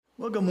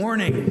Well, good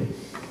morning.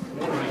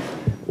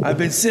 I've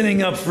been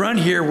sitting up front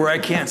here where I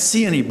can't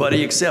see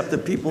anybody except the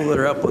people that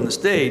are up on the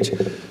stage.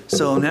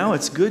 So now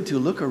it's good to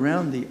look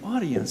around the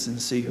audience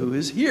and see who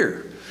is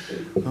here.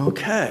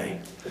 Okay.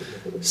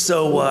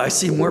 So I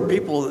see more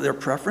people, their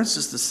preference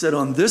is to sit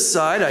on this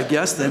side, I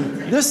guess,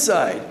 than this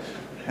side.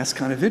 That's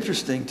kind of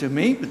interesting to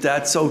me, but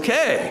that's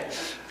okay.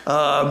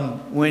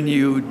 When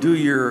you do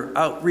your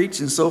outreach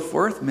and so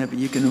forth, maybe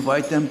you can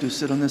invite them to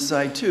sit on this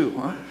side too,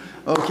 huh?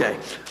 Okay,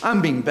 I'm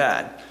being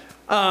bad.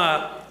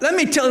 Let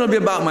me tell you a little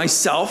bit about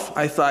myself.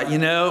 I thought,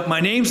 my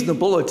name's in the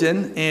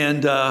bulletin,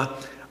 and I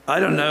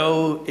don't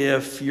know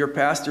if your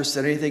pastor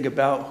said anything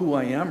about who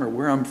I am or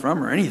where I'm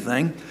from or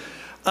anything.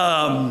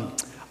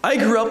 I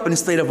grew up in the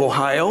state of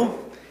Ohio,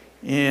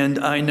 and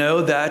I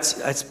know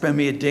that's been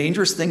a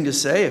dangerous thing to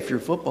say if you're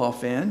a football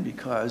fan,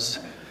 because,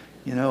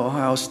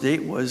 Ohio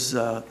State was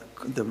the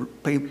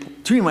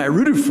team I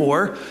rooted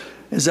for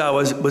as I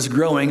was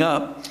growing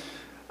up.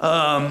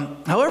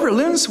 However,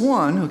 Lynn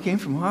Swan, who came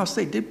from Ohio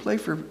State, did play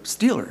for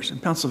Steelers in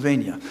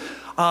Pennsylvania.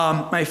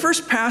 My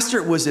first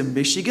pastorate was in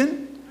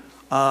Michigan.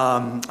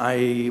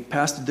 I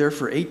pastored there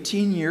for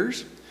 18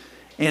 years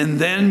and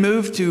then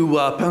moved to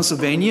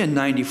Pennsylvania in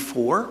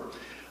 94.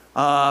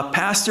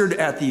 Pastored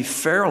at the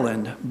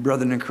Fairland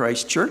Brethren in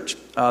Christ Church.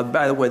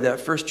 By the way, that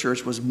first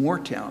church was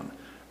Moortown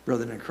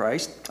Brethren in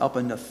Christ, up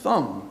in the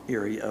Thumb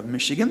area of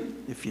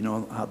Michigan, if you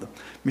know how the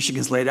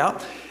Michigan's laid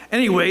out.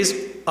 Anyways,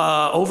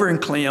 over in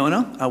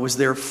Cleona, I was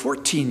there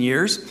 14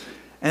 years.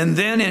 And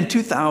then in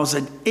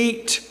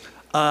 2008,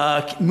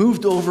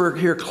 moved over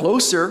here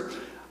closer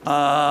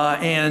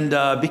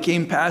and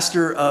became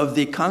pastor of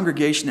the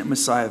congregation at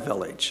Messiah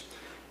Village.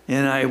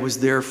 And I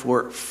was there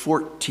for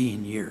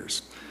 14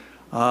 years.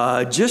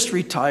 Just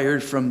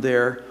retired from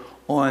there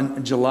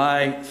on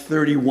July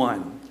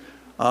 31.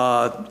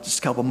 Just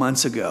a couple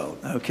months ago,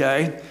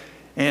 okay?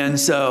 And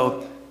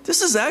so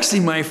this is actually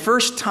my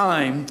first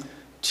time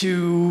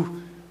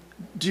to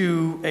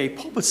do a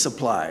pulpit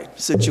supply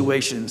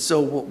situation.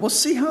 So we'll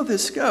see how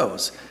this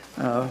goes.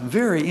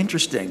 Very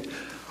interesting.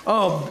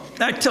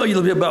 I tell you a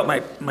little bit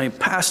about my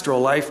pastoral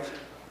life.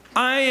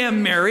 I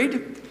am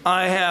married.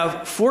 I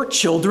have 4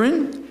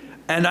 children,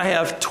 and I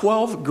have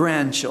 12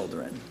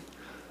 grandchildren.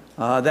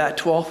 That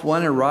 12th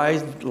one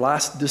arrived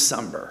last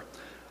December.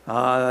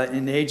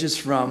 In ages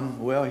from,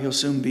 he'll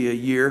soon be a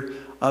year,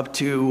 up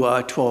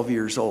to 12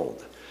 years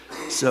old.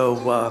 So,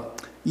 a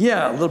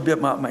little bit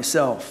about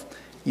myself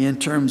in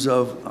terms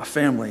of a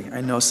family.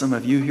 I know some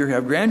of you here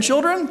have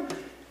grandchildren,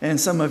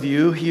 and some of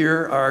you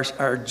here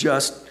are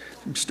just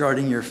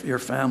starting your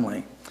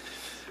family.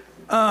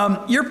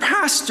 Your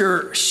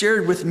pastor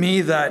shared with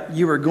me that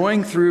you were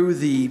going through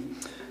the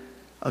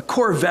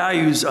core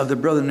values of the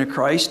Brethren in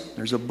Christ.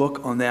 There's a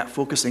book on that,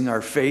 Focusing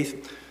Our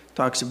Faith.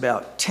 Talks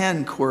about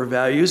 10 core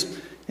values.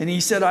 And he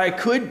said I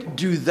could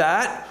do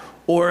that,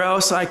 or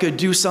else I could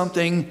do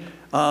something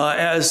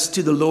as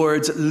to the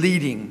Lord's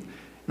leading.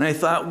 And I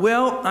thought,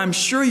 I'm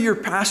sure your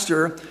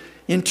pastor,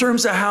 in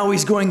terms of how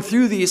he's going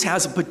through these,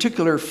 has a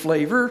particular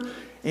flavor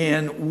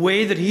and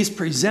way that he's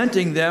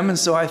presenting them. And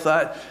so I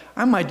thought,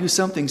 I might do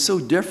something so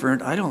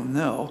different. I don't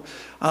know.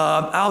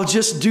 I'll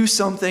just do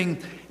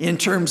something in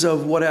terms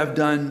of what I've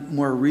done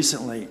more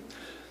recently.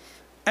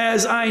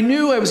 As I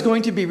knew I was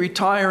going to be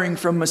retiring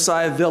from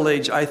Messiah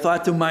Village, I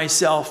thought to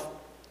myself,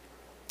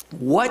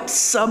 what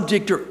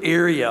subject or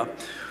area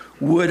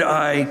would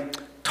I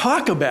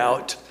talk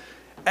about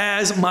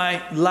as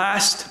my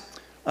last,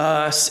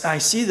 I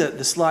see that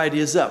the slide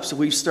is up, so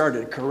we've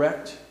started,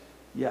 correct?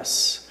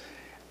 Yes.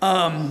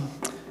 And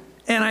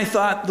I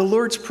thought the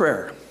Lord's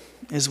Prayer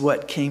is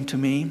what came to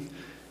me.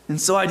 And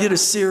so I did a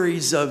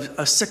series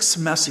of 6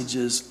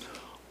 messages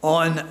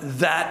on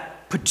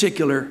that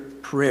particular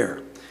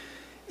prayer.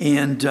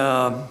 And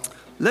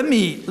let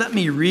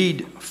me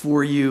read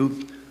for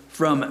you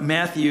from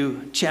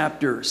Matthew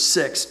chapter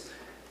 6.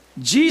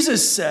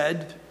 Jesus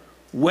said,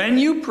 when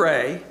you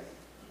pray,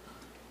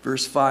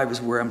 verse 5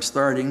 is where I'm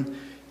starting,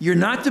 you're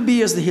not to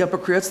be as the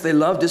hypocrites. They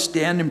love to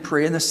stand and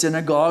pray in the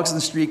synagogues and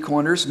the street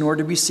corners, nor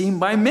to be seen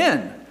by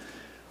men.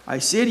 I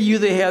say to you,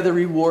 they have the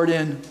reward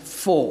in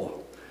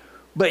full.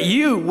 But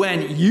you,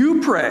 when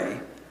you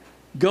pray,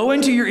 go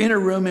into your inner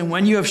room, and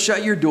when you have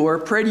shut your door,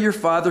 pray to your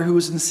Father who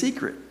is in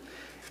secret.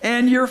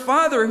 And your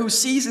Father who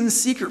sees in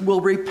secret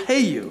will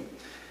repay you.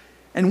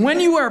 And when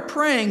you are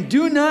praying,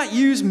 do not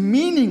use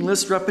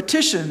meaningless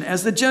repetition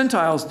as the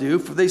Gentiles do,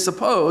 for they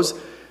suppose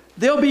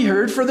they'll be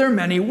heard for their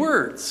many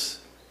words.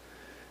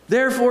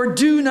 Therefore,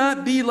 do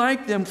not be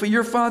like them, for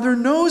your Father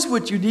knows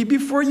what you need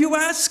before you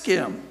ask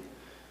him.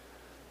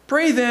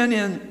 Pray then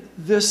in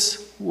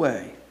this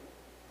way.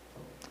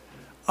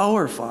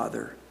 Our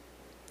Father,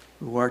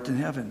 who art in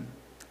heaven,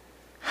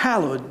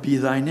 hallowed be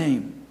thy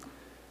name.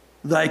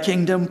 Thy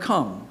kingdom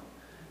come,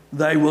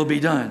 thy will be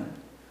done,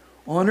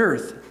 on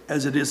earth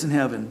as it is in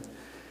heaven.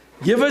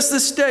 Give us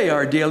this day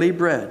our daily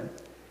bread,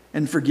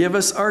 and forgive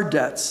us our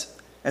debts,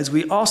 as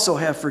we also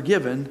have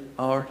forgiven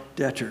our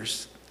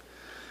debtors.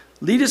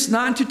 Lead us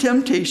not into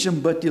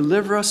temptation, but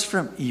deliver us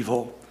from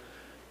evil.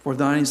 For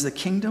thine is the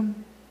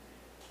kingdom,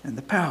 and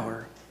the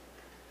power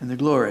and the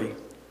glory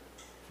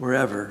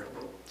forever.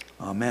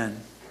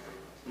 Amen.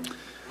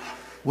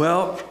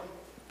 Well,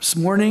 this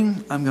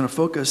morning I'm going to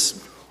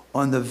focus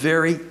on the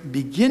very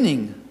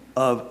beginning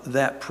of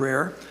that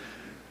prayer.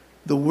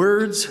 The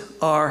words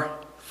are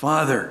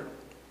Father.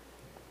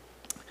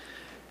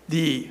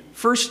 The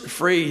first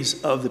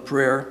phrase of the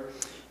prayer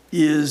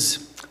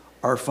is,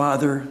 Our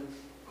Father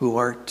who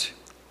art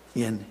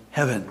in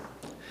heaven.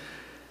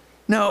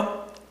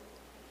 Now,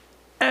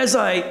 as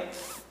I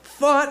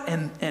thought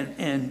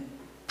and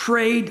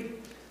prayed,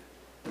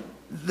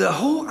 the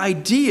whole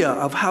idea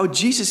of how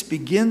Jesus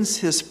begins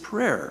his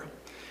prayer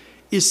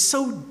is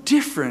so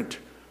different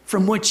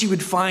from what you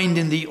would find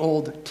in the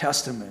Old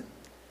Testament,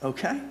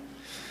 okay?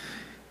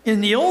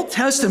 In the Old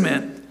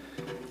Testament,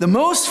 the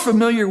most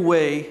familiar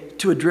way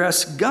to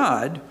address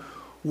God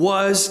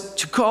was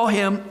to call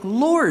him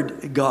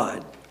Lord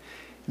God.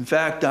 In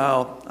fact,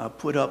 I'll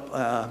put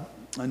up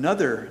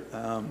another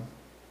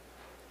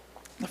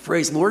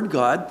phrase, Lord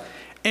God,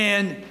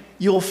 and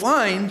you'll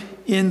find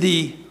in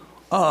the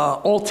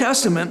Old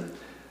Testament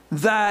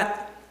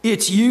that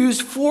it's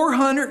used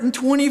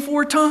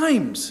 424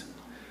 times,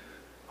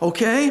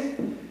 okay?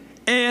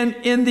 And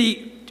in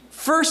the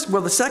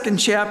second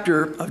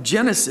chapter of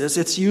Genesis,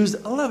 it's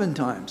used 11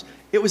 times.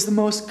 It was the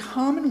most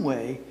common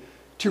way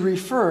to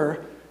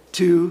refer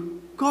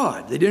to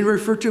God. They didn't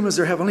refer to him as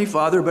their Heavenly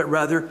Father, but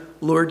rather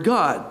Lord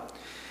God.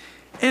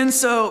 And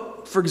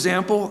so, for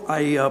example,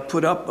 I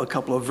put up a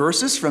couple of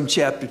verses from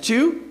chapter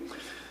 2.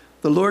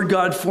 The Lord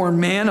God formed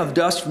man of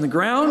dust from the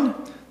ground.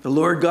 The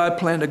Lord God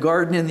planted a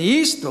garden in the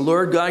east. The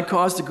Lord God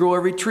caused to grow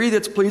every tree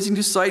that's pleasing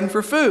to sight and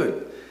for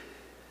food.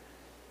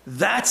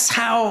 That's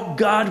how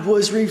God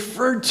was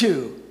referred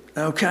to,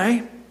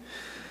 okay?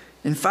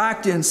 In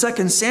fact, in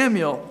 2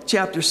 Samuel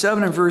chapter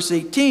 7 and verse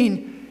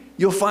 18,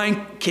 you'll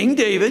find King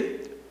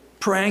David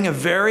praying a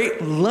very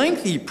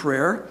lengthy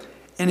prayer.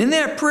 And in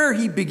that prayer,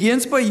 he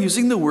begins by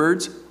using the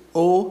words,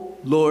 O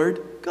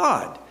Lord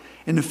God.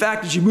 And in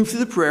fact, as you move through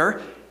the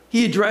prayer,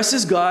 he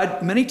addresses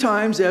God many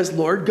times as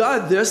Lord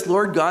God this,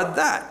 Lord God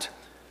that.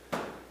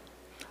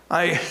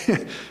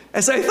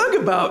 As I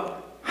think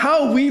about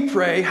how we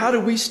pray, how do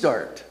we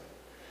start?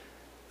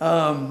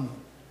 I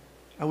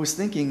was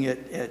thinking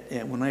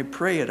when I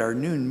pray at our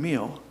noon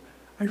meal,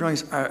 I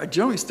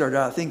generally start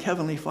out, I think,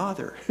 Heavenly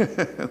Father,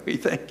 we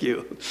thank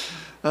you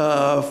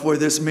for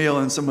this meal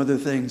and some other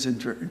things in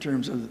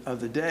terms of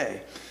the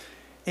day.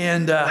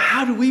 And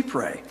how do we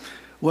pray?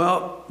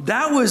 Well,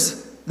 that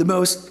was the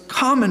most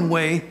common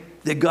way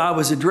that God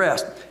was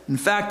addressed. In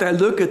fact, I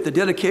look at the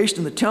dedication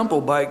of the temple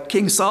by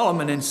King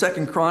Solomon in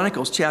 2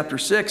 Chronicles chapter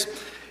 6,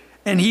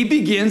 and he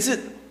begins it,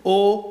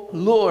 O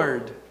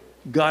Lord,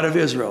 God of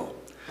Israel.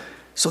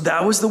 So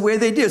that was the way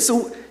they did.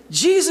 So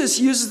Jesus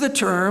uses the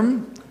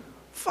term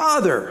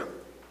Father,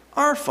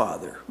 our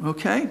Father,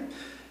 okay?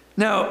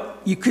 Now,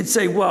 you could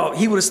say, well,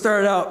 he would have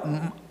started out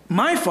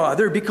my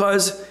Father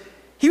because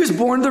he was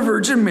born of the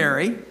Virgin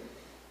Mary,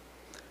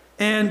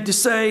 and to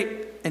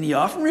say, and he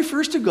often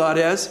refers to God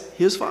as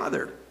his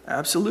Father.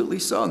 Absolutely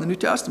so in the New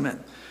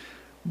Testament.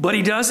 But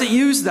he doesn't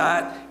use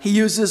that. He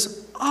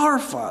uses our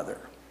Father.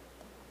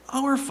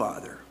 Our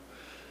Father.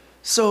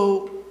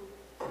 So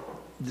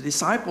the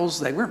disciples,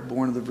 they weren't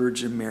born of the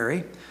Virgin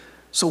Mary.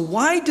 So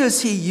why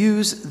does he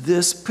use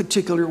this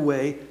particular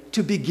way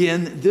to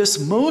begin this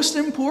most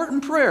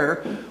important prayer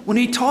when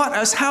he taught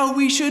us how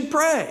we should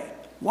pray?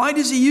 Why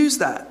does he use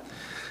that?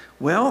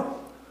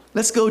 Well,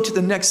 let's go to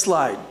the next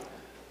slide.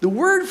 The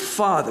word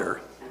Father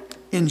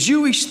in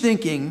Jewish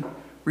thinking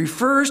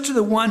refers to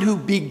the one who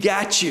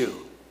begat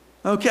you.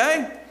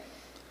 Okay?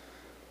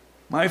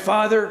 My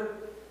father,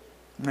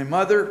 my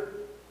mother,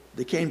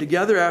 they came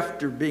together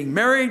after being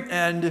married,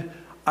 and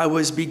I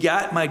was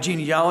begat. My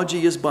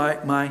genealogy is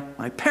by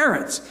my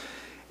parents.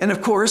 And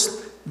of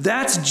course,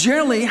 that's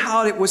generally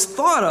how it was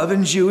thought of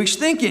in Jewish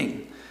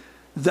thinking.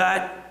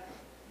 That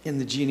in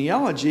the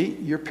genealogy,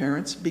 your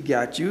parents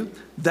begat you.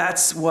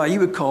 That's why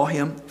you would call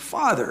him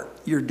Father,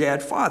 your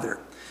dad, Father.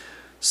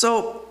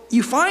 So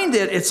you find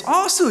that it's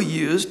also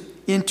used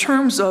in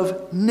terms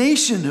of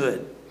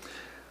nationhood.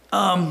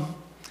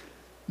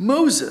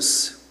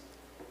 Moses,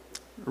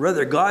 or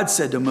rather God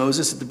said to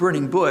Moses at the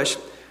burning bush,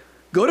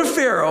 go to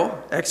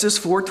Pharaoh, Exodus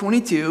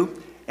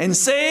 4:22, and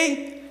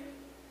say,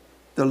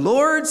 the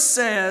Lord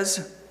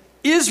says,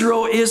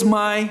 Israel is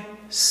my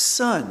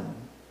son,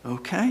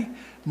 okay?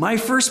 My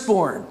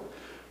firstborn.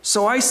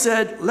 So I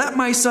said, let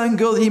my son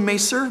go that he may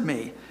serve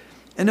me.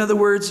 In other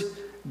words,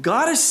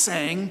 God is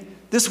saying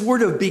this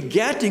word of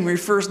begetting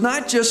refers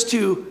not just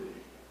to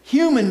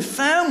human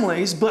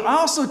families, but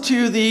also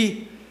to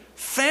the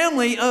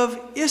family of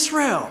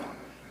Israel.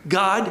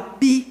 God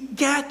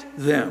begat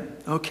them,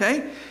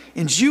 okay?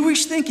 In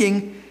Jewish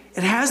thinking,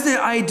 it has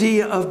the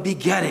idea of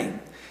begetting.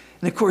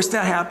 And of course,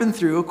 that happened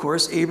through, of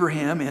course,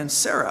 Abraham and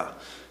Sarah.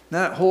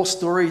 That whole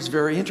story is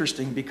very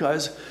interesting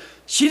because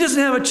she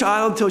doesn't have a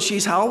child until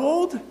she's how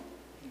old?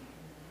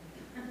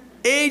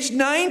 Age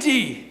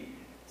 90.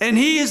 And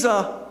he is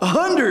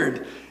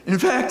 100. In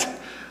fact,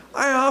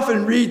 I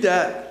often read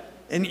that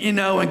And, you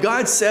know, when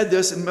God said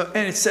this, and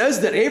it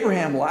says that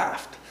Abraham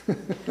laughed.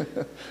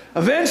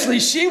 Eventually,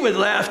 she would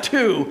laugh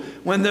too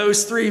when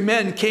those three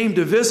men came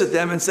to visit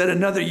them and said,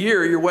 another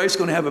year, your wife's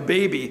going to have a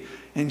baby.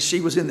 And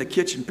she was in the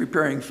kitchen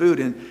preparing food.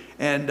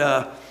 And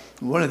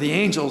one of the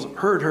angels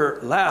heard her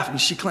laugh,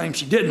 and she claimed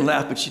she didn't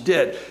laugh, but she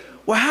did.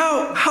 Well,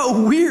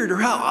 how weird or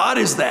how odd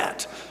is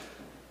that?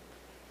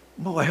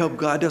 Well, I hope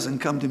God doesn't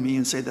come to me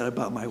and say that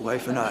about my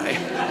wife and I.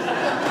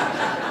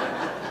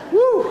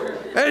 Woo!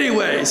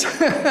 Anyways,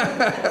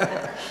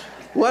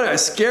 what a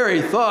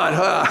scary thought,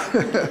 huh?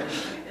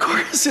 Of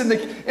course, in the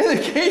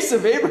case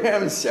of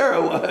Abraham and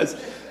Sarah was,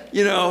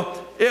 you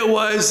know, it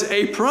was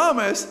a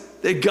promise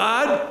that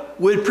God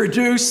would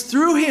produce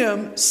through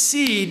him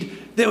seed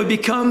that would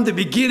become the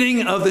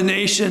beginning of the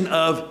nation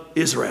of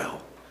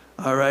Israel.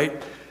 All right?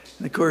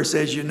 And of course,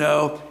 as you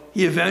know,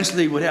 he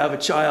eventually would have a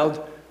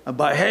child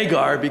by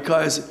Hagar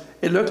because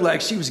it looked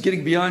like she was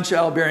getting beyond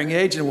childbearing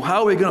age. And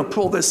how are we going to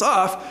pull this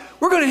off?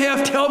 We're going to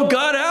have to help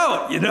God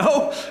out, you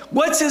know?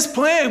 What's his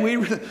plan?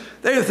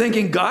 They were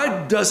thinking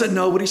God doesn't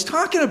know what he's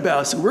talking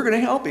about, so we're going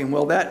to help him.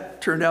 Well,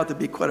 that turned out to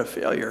be quite a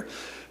failure.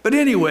 But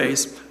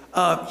anyways,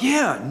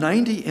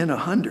 90 and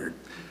 100.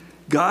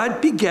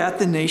 God begat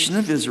the nation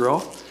of Israel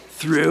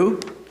through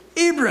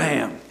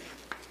Abraham.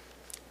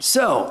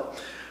 So,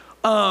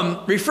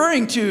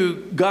 referring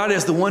to God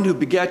as the one who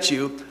begets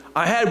you,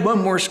 I had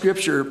one more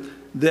scripture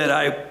that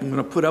I'm going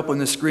to put up on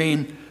the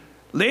screen.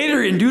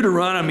 Later in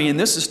Deuteronomy, and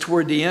this is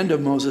toward the end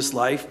of Moses'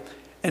 life,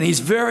 and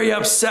he's very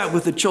upset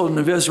with the children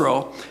of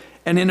Israel.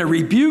 And in a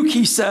rebuke,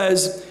 he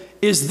says,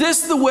 "Is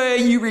this the way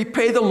you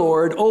repay the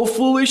Lord, O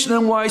foolish and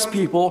unwise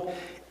people?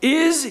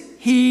 Is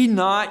he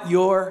not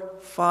your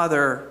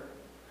father,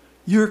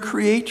 your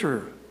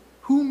creator,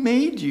 who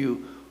made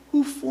you,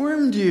 who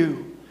formed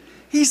you?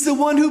 He's the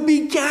one who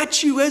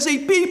begat you as a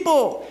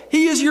people.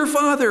 He is your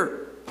father."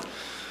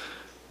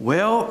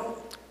 Well,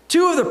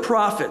 two of the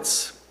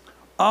prophets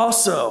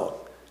also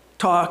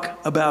talk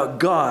about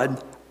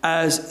God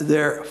as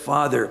their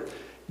father.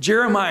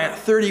 Jeremiah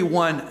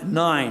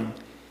 31:9,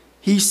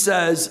 he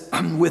says,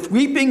 "With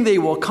weeping they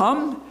will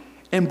come,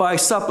 and by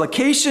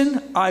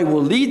supplication I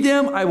will lead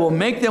them. I will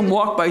make them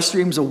walk by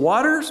streams of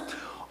waters,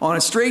 on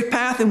a straight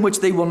path in which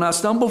they will not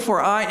stumble,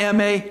 for I am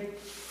a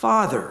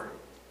father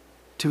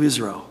to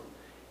Israel.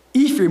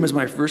 Ephraim is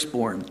my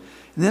firstborn."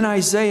 And then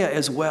Isaiah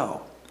as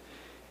well.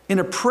 In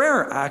a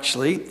prayer,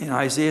 actually, in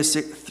Isaiah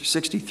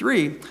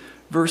 63,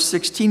 verse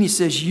 16, he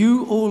says,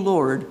 "You, O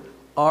Lord,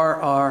 are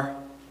our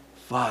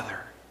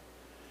Father."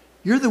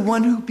 You're the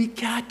one who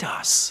begat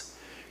us.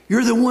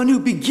 You're the one who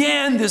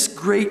began this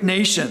great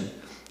nation.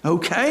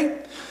 Okay?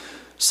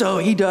 So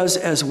he does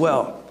as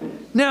well.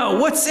 Now,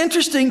 what's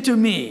interesting to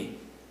me,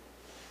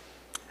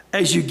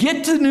 as you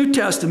get to the New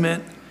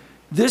Testament,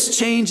 this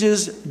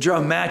changes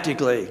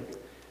dramatically.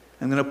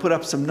 I'm going to put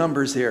up some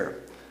numbers here.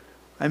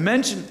 I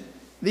mentioned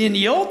in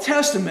the Old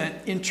Testament,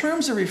 in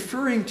terms of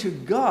referring to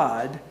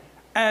God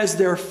as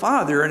their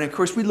father, and of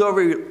course we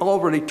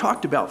already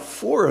talked about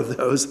 4 of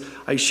those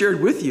I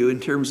shared with you in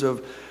terms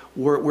of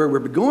where we're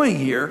going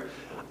here,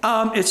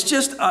 it's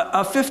just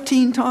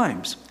 15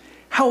 times.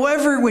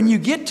 However, when you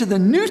get to the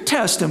New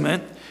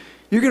Testament,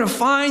 you're going to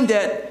find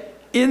that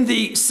in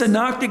the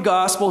Synoptic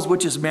Gospels,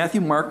 which is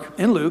Matthew, Mark,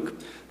 and Luke,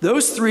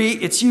 those 3,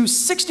 it's used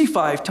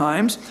 65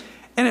 times,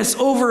 and it's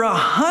over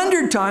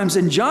 100 times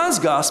in John's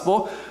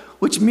Gospel,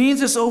 which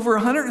means it's over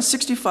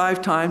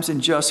 165 times in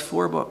just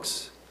 4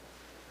 books,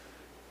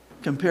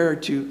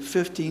 compared to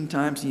 15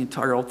 times in the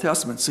entire Old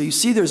Testament. So you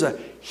see there's a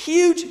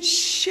huge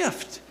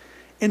shift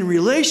in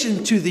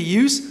relation to the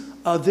use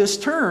of this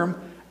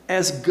term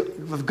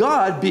of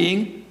God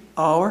being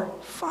our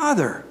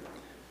Father.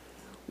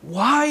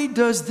 Why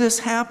does this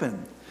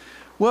happen?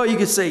 Well, you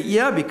could say,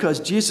 yeah, because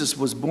Jesus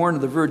was born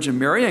of the Virgin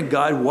Mary and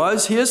God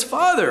was his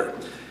Father,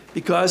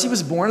 because he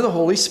was born of the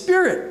Holy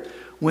Spirit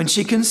when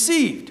she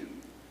conceived.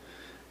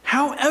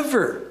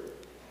 However,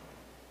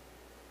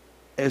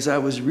 as I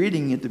was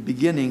reading at the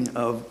beginning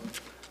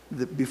of,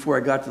 before I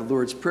got to the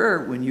Lord's Prayer,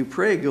 when you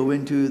pray, go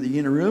into the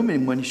inner room,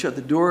 and when you shut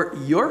the door,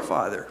 your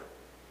Father.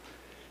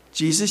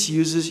 Jesus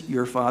uses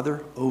your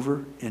Father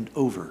over and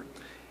over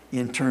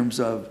in terms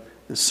of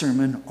the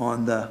Sermon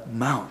on the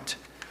Mount.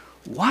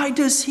 Why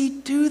does he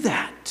do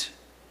that?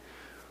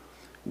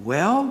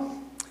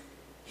 Well,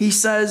 he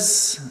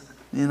says,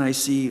 and I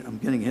see I'm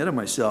getting ahead of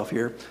myself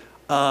here.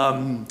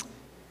 Am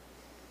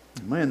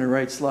I on the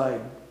right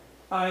slide?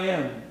 I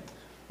am.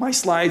 My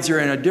slides are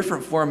in a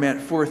different format,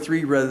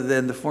 4:3, rather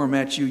than the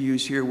format you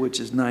use here, which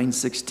is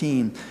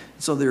 9:16.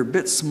 So they're a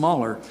bit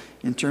smaller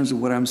in terms of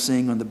what I'm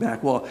saying on the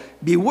back wall.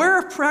 "Beware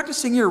of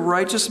practicing your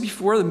righteousness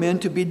before the men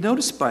to be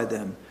noticed by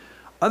them.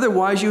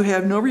 Otherwise you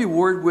have no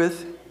reward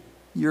with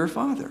your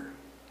Father.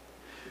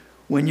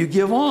 When you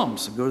give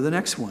alms," go to the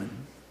next one,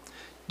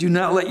 "do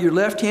not let your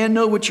left hand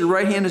know what your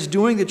right hand is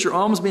doing, that your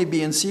alms may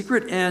be in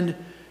secret, and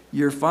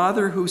your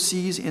Father who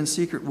sees in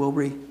secret will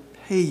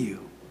repay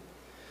you."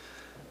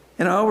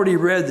 And I already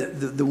read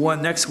the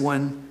next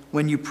one.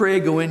 "When you pray,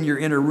 go in your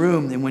inner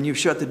room, and when you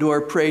shut the door,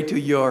 pray to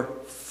your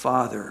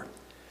Father."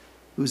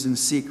 who's in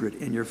secret,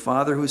 and your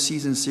Father who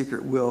sees in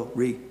secret will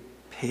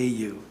repay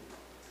you.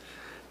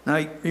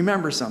 Now,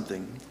 remember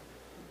something.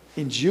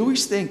 In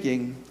Jewish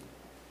thinking,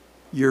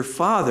 your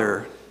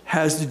Father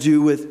has to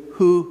do with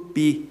who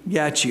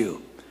begat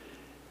you.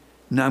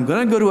 Now, I'm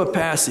going to go to a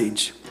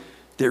passage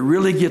that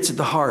really gets at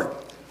the heart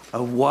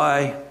of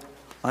why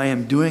I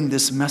am doing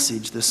this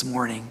message this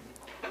morning.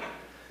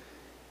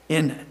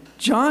 In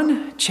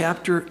John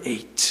chapter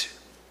 8,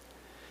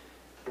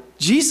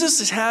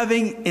 Jesus is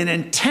having an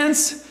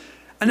intense,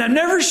 and I'm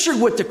never sure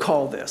what to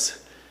call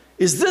this.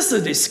 Is this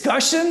a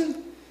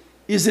discussion?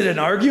 Is it an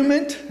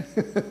argument?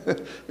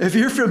 If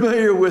you're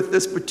familiar with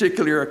this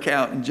particular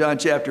account in John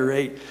chapter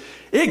 8,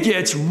 it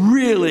gets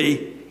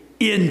really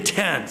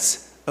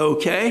intense,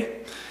 okay?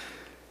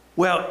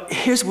 Well,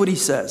 here's what he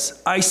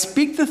says. I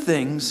speak the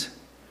things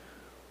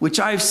which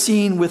I've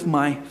seen with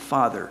my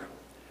Father.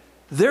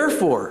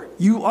 Therefore,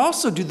 you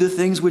also do the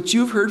things which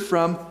you've heard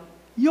from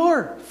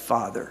your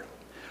father.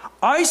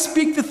 I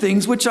speak the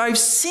things which I've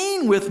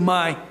seen with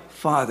my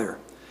Father.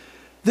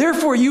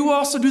 Therefore, you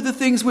also do the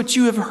things which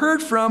you have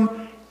heard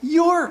from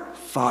your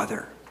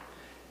father.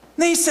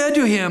 And they said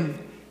to him,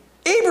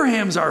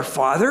 Abraham's our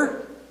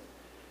father.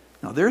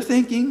 Now they're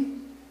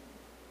thinking,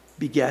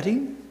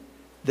 begetting.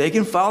 They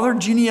can follow their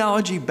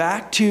genealogy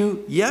back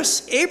to,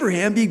 yes,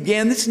 Abraham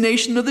began this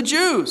nation of the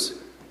Jews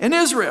in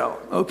Israel,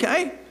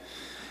 okay?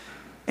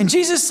 And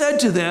Jesus said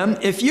to them,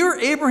 if you're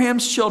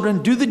Abraham's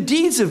children, do the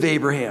deeds of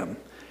Abraham.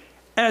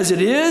 As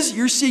it is,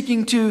 you're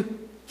seeking to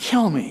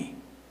kill me.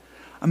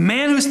 A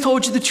man who's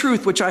told you the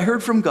truth, which I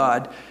heard from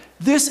God,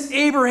 this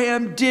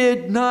Abraham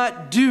did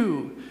not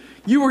do.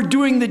 You were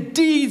doing the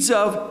deeds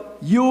of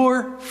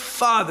your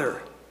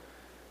father.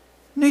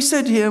 And they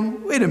said to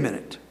him, wait a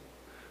minute.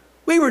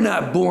 We were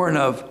not born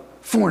of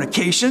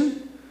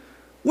fornication.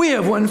 We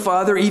have one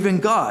Father, even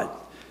God.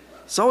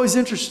 It's always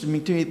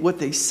interesting to me what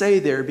they say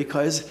there,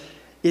 because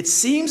it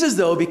seems as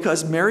though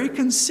because Mary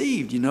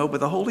conceived, by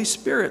the Holy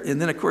Spirit.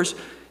 And then, of course,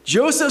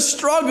 Joseph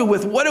struggled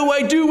with, what do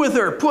I do with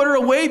her? Put her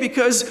away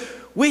because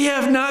we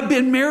have not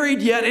been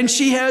married yet and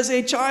she has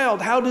a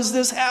child. How does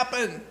this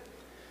happen?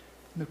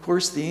 And of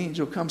course, the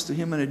angel comes to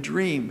him in a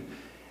dream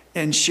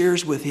and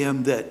shares with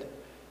him that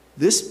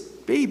this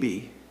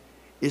baby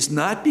is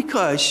not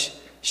because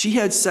she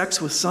had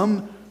sex with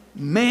some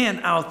man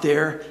out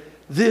there.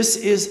 This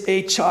is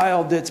a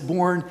child that's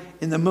born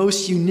in the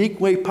most unique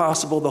way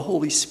possible. The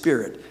Holy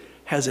Spirit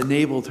has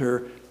enabled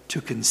her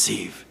to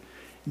conceive.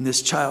 And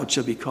this child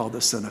shall be called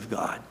the Son of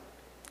God.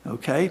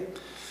 Okay?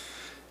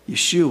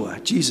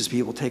 Yeshua, Jesus,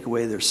 people take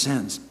away their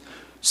sins.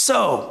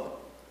 So,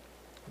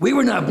 we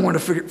were not born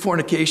of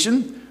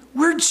fornication.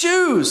 We're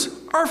Jews.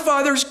 Our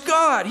Father's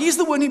God. He's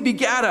the one who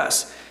begat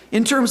us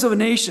in terms of a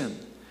nation.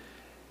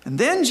 And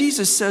then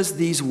Jesus says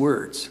these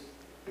words.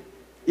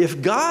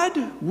 If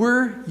God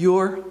were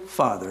your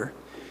Father,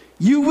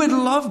 you would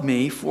love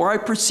me, for I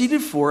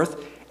proceeded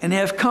forth and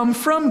have come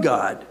from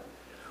God.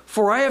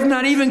 For I have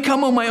not even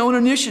come on my own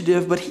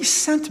initiative, but he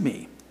sent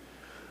me.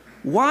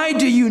 Why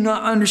do you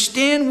not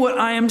understand what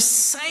I am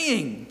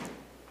saying?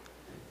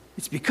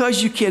 It's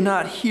because you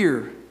cannot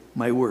hear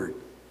my word.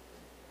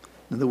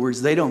 In other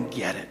words, they don't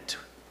get it,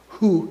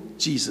 who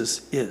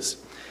Jesus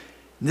is.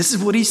 And this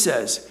is what he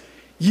says.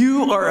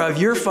 You are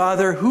of your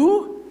father,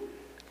 who?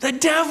 The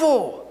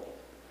devil.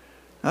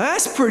 Now,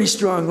 that's pretty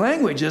strong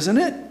language, isn't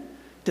it?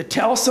 To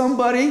tell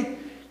somebody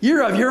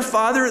you're of your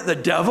father, the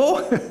devil.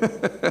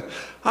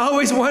 I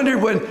always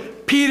wondered when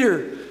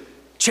Peter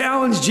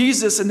challenged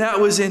Jesus, and that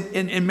was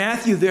in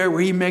Matthew there,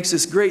 where he makes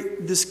this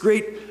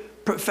great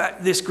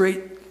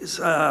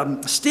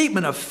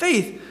statement of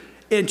faith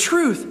and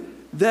truth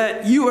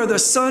that you are the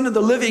Son of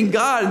the living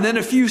God. And then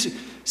a few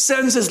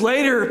sentences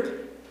later,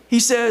 he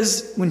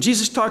says, when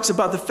Jesus talks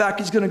about the fact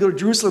he's going to go to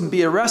Jerusalem and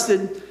be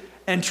arrested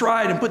and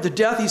tried and put to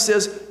death, he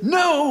says,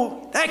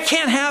 no, that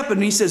can't happen.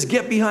 And he says,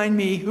 get behind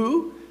me,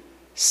 who?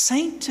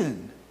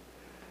 Satan.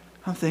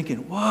 I'm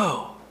thinking,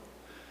 whoa.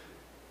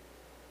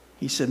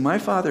 He said, my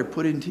Father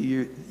put into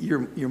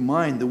your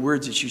mind the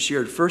words that you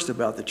shared first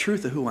about the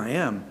truth of who I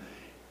am.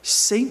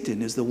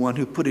 Satan is the one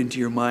who put into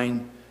your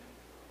mind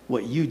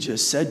what you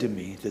just said to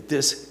me, that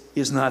this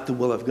is not the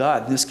will of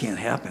God. This can't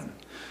happen.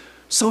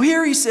 So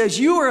here he says,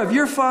 you are of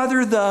your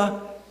father,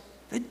 the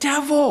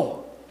devil.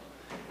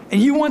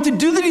 And you want to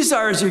do the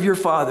desires of your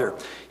father.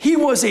 He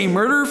was a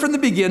murderer from the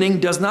beginning,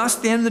 does not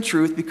stand in the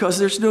truth because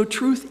there's no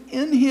truth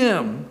in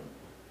him.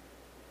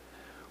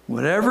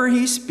 Whenever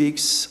he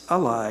speaks a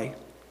lie,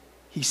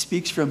 he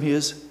speaks from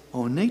his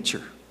own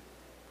nature.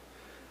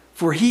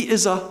 For he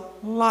is a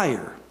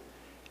liar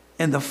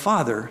and the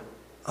father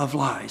of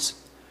lies.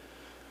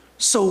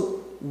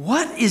 So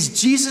what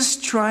is Jesus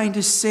trying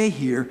to say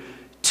here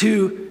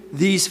to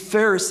these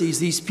Pharisees,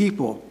 these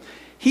people?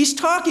 He's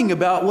talking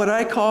about what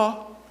I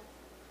call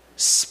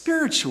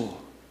spiritual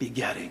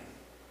begetting.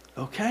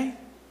 Okay?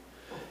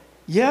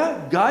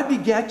 Yeah, God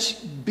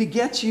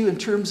begets you in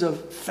terms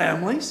of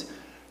families.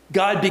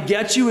 God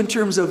begets you in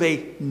terms of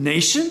a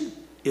nation,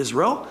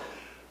 Israel.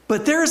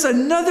 But there's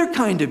another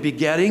kind of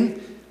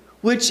begetting,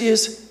 which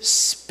is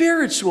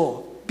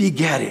spiritual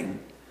begetting.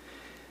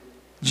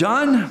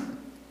 John,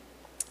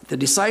 the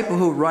disciple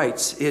who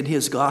writes in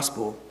his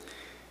gospel,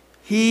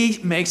 he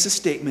makes a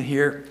statement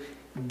here,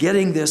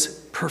 getting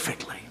this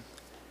perfectly.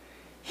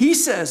 He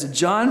says,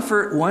 John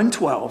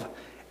 1:12,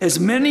 as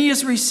many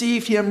as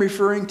received him,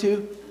 referring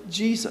to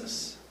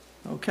Jesus.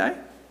 Okay?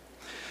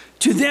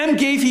 To them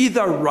gave he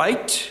the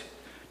right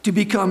to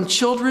become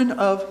children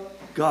of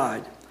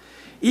God,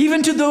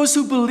 even to those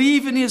who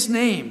believe in his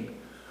name,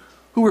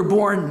 who were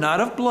born not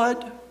of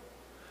blood,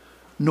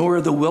 nor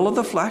of the will of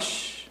the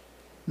flesh,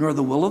 nor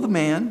the will of the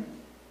man,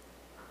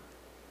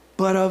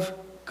 but of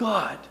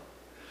God.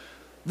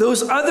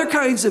 Those other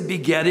kinds of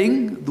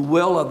begetting, the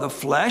will of the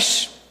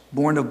flesh,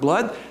 born of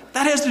blood,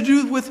 that has to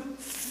do with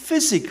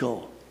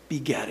physical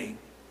begetting.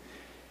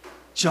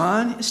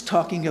 John is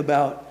talking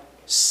about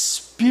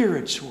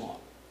spiritual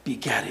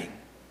begetting.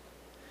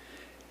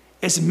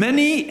 As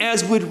many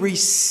as would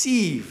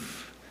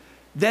receive,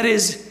 that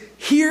is,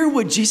 hear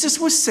what Jesus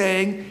was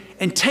saying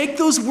and take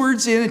those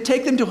words in and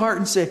take them to heart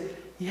and say,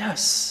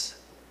 yes,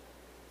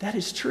 that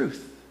is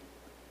truth.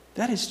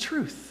 That is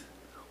truth.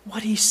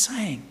 What he's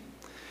saying.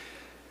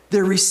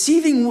 They're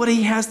receiving what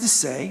he has to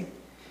say.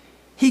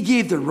 He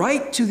gave the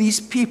right to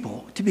these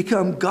people to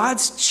become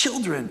God's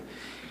children,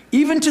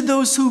 even to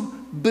those who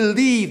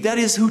believe, that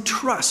is, who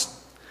trust.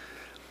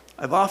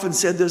 I've often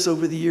said this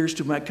over the years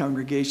to my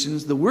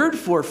congregations. The word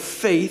for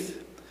faith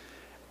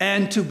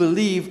and to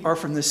believe are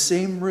from the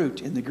same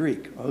root in the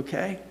Greek,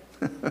 okay?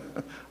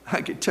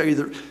 I could tell you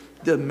the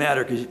doesn't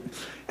matter.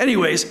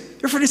 Anyways,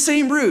 they're from the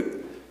same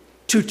root.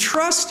 To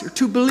trust or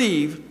to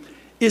believe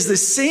is the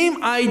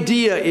same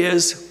idea.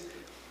 Is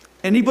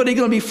anybody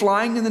going to be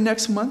flying in the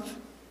next month?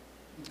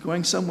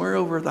 Going somewhere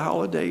over the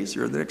holidays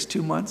or the next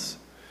 2 months?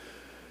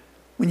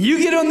 When you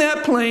get on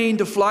that plane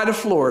to fly to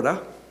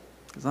Florida,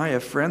 because I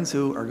have friends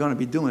who are going to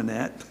be doing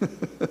that,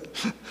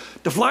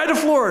 to fly to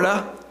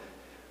Florida,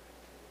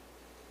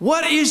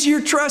 what is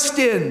your trust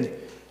in?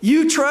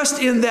 You trust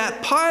in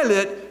that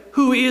pilot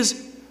who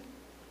is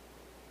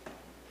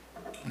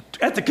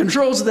at the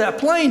controls of that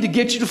plane to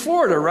get you to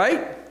Florida,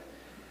 right?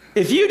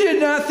 If you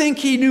did not think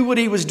he knew what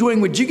he was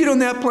doing, would you get on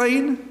that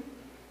plane?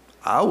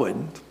 I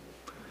wouldn't.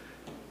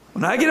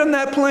 When I get on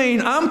that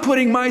plane, I'm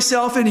putting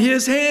myself in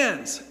his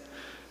hands.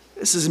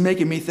 This is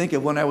making me think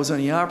of when I was on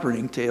the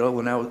operating table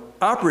when I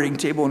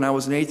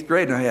was in 8th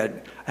grade, and I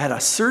had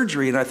a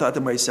surgery, and I thought to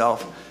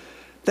myself,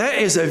 that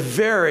is a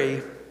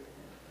very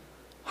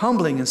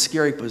humbling and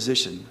scary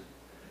position,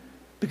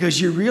 because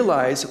you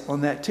realize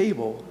on that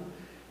table,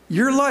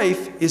 your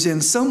life is in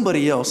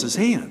somebody else's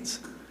hands.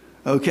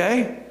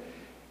 Okay?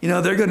 You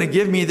know, they're going to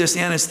give me this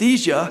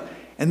anesthesia,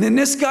 and then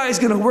this guy's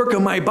going to work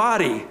on my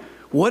body.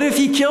 What if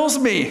he kills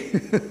me?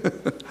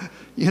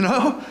 You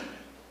know?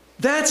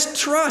 That's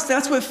trust.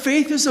 That's what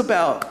faith is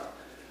about.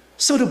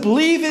 So to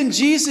believe in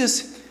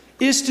Jesus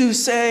is to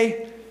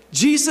say,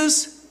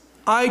 Jesus,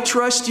 I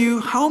trust you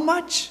how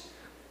much?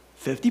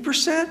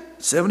 50%?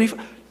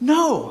 75%?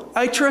 No,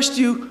 I trust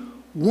you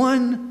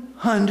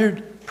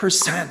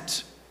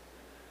 100%.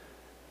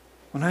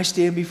 When I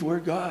stand before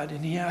God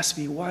and he asks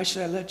me, why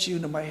should I let you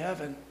into my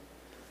heaven?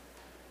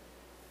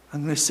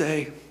 I'm going to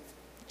say,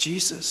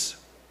 Jesus.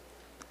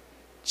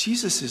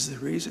 Jesus is the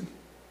reason.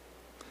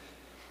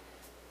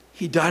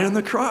 He died on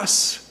the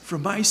cross for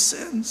my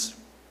sins.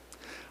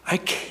 I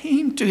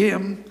came to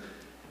him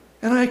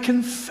and I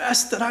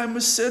confessed that I'm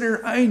a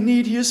sinner. I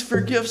need his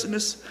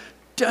forgiveness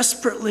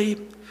desperately.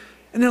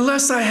 And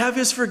unless I have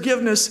his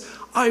forgiveness,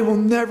 I will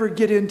never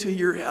get into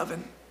your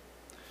heaven.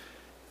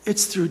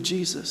 It's through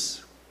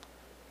Jesus.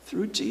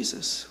 Through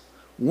Jesus.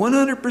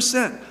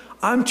 100%.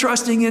 I'm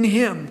trusting in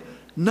him,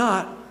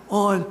 not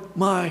on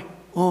my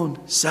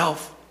own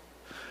self.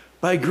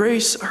 By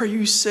grace are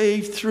you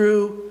saved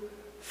through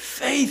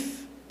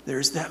faith.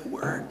 There's that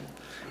word.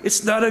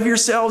 It's not of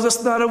yourselves,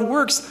 it's not of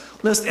works,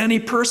 lest any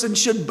person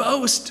should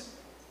boast.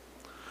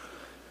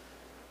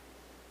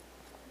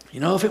 You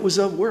know, if it was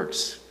of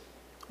works,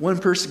 one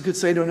person could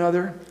say to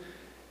another,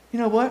 you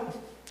know what?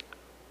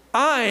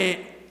 I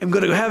am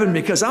going to heaven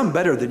because I'm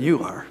better than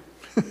you are.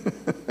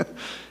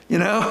 You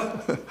know?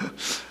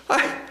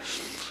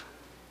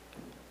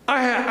 I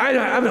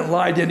haven't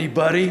lied to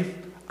anybody.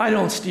 I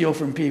don't steal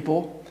from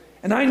people.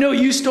 And I know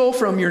you stole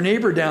from your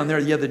neighbor down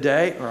there the other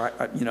day, or,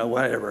 you know,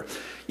 whatever.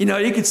 You know,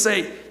 you could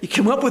say, you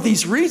come up with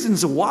these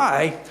reasons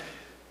why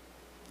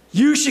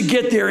you should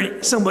get there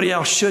and somebody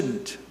else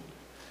shouldn't.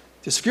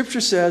 The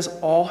scripture says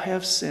all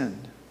have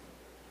sinned.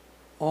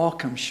 All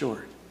come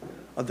short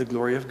of the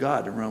glory of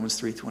God in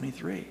Romans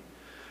 3:23.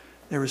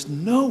 There is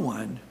no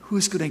one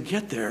who's going to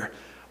get there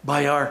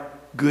by our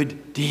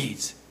good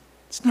deeds.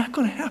 It's not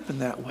going to happen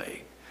that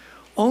way.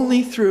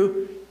 Only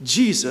through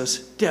Jesus'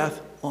 death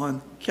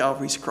on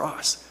Calvary's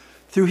cross,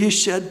 through his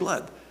shed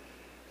blood.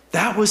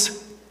 That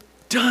was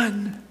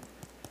done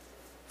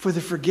for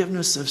the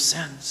forgiveness of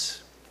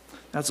sins.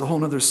 That's a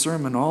whole other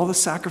sermon. All the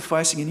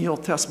sacrificing in the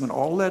Old Testament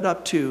all led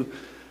up to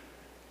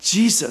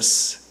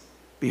Jesus.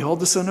 Behold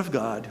the Son of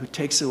God who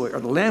takes away, or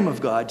the Lamb of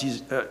God,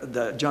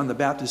 John the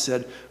Baptist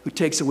said, who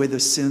takes away the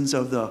sins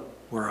of the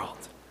world.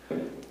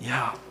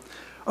 Yeah.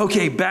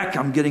 Okay, back,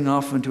 I'm getting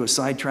off into a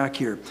sidetrack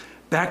here.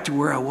 Back to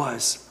where I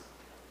was.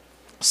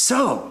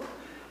 So,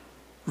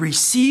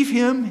 receive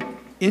him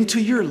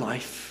into your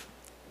life.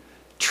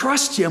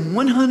 Trust him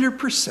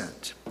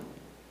 100%.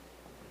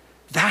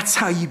 That's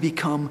how you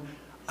become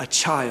a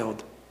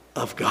child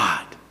of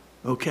God.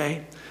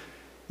 Okay?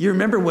 You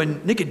remember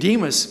when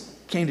Nicodemus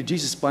came to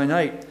Jesus by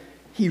night,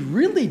 he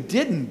really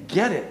didn't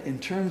get it in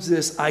terms of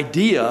this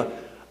idea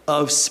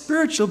of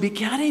spiritual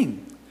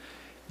begetting.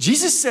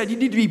 Jesus said you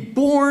need to be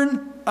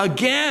born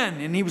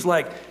again. And he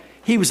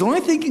was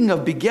only thinking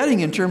of begetting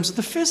in terms of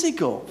the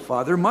physical.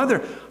 Father,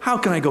 mother, how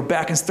can I go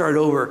back and start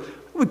over?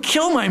 I would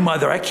kill my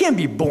mother. I can't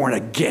be born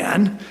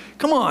again.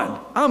 Come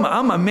on.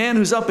 I'm a man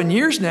who's up in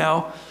years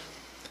now.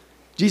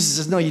 Jesus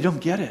says, no, you don't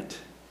get it.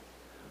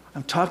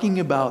 I'm talking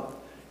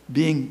about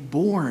being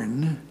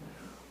born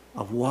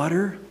of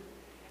water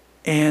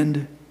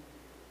and,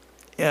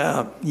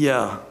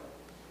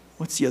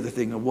 what's the other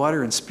thing? Of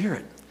water and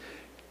spirit.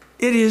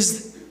 It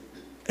is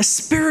a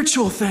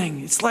spiritual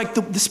thing. It's like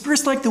the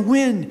Spirit's like the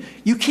wind.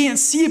 You can't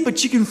see it,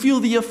 but you can feel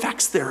the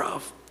effects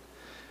thereof.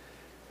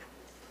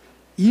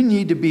 You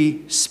need to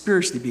be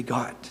spiritually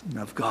begotten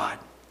of God.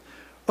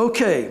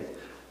 Okay,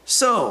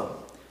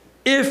 so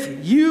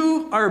if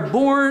you are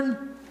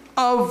born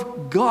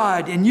of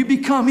God and you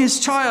become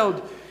his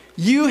child,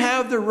 you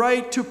have the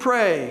right to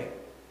pray.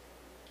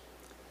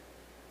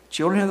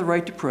 Children have the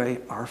right to pray,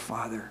 Our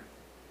Father,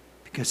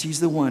 because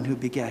he's the one who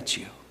begat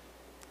you.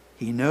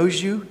 He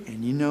knows you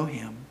and you know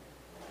him.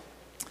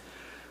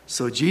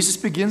 So Jesus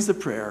begins the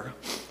prayer,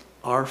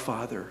 Our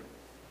Father,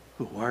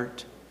 who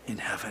art in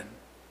heaven.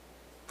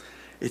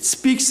 It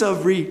speaks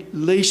of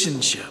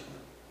relationship,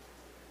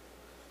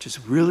 which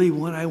is really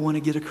what I want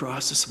to get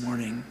across this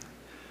morning.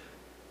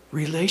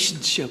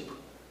 Relationship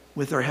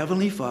with our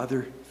Heavenly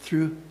Father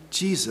through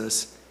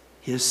Jesus,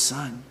 his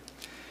Son.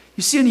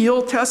 You see, in the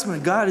Old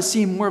Testament, God is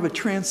seen more of a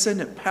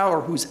transcendent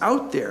power who's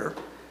out there.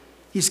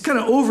 He's kind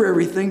of over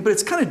everything, but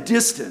it's kind of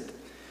distant.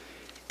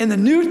 In the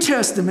New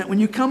Testament,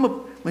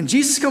 when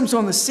Jesus comes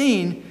on the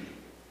scene,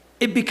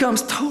 it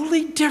becomes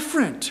totally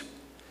different.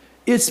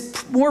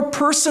 It's more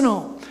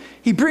personal.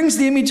 He brings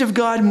the image of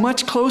God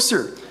much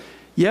closer.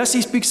 Yes,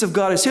 he speaks of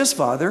God as his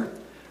Father,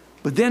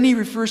 but then he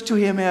refers to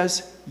him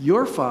as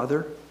your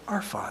Father,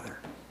 our Father.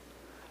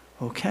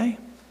 Okay?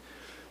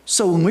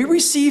 So when we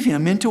receive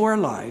him into our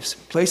lives,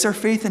 place our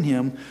faith in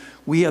him,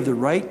 we have the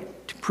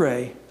right to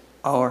pray,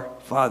 Our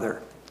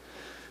Father.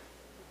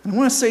 I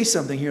want to say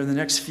something here in the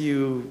next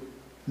few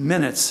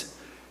minutes.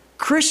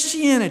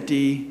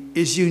 Christianity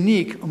is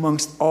unique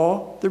amongst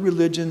all the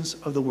religions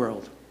of the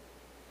world.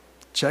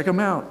 Check them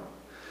out.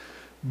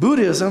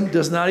 Buddhism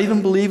does not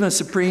even believe in a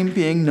supreme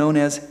being known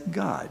as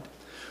God.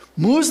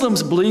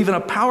 Muslims believe in a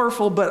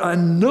powerful but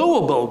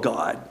unknowable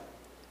God.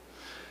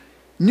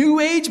 New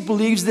Age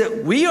believes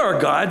that we are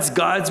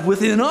gods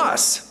within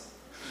us.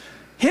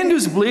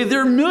 Hindus believe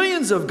there are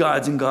millions of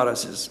gods and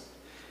goddesses.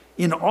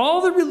 In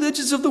all the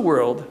religions of the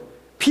world,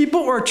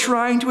 people are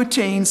trying to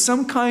attain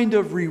some kind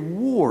of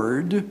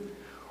reward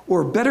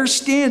or better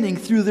standing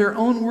through their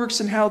own works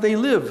and how they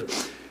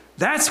live.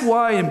 That's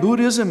why in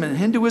Buddhism and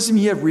Hinduism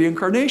you have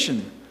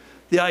reincarnation.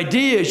 The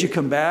idea is you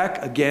come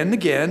back again and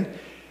again,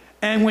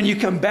 and when you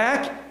come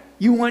back,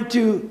 you want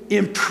to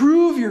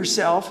improve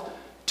yourself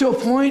to a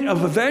point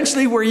of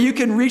eventually where you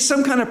can reach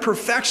some kind of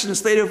perfection, a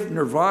state of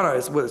nirvana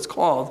is what it's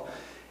called.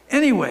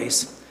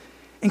 Anyways,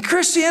 and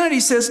Christianity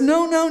says,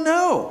 no, no,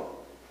 no.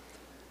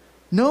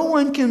 No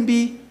one can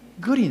be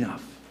good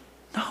enough.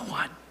 No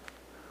one.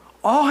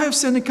 All have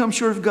sinned and come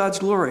short of God's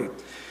glory.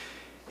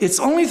 It's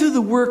only through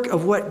the work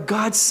of what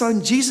God's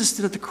Son Jesus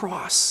did at the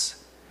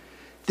cross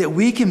that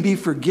we can be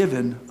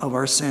forgiven of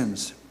our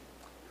sins.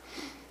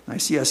 I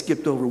see I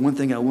skipped over one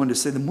thing I wanted to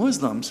say. The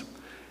Muslims,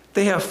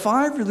 they have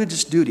 5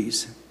 religious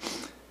duties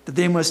that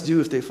they must do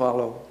if they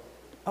follow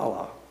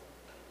Allah.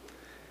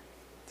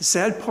 The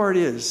sad part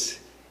is,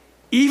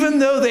 even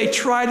though they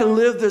try to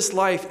live this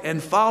life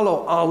and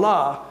follow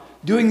Allah,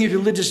 doing these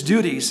religious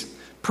duties,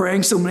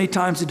 praying so many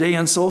times a day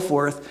and so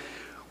forth,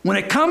 when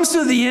it comes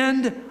to the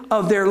end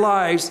of their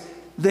lives,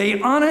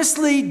 they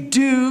honestly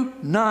do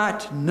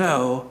not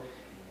know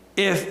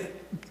if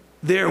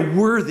they're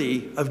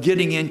worthy of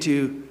getting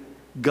into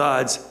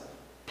God's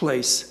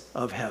place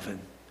of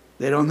heaven.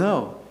 They don't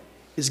know.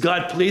 Is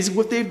God pleased with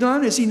what they've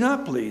done? Is he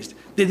not pleased?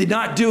 Did they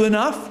not do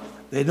enough?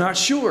 They're not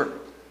sure.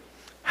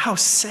 How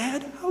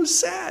sad, how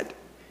sad.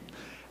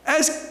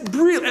 As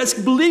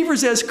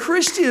believers, as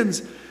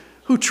Christians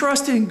who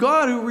trust in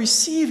God, who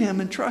receive him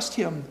and trust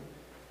him,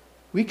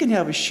 we can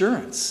have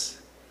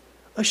assurance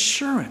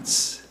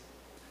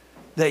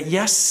that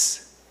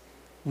yes,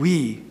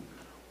 we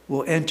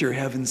will enter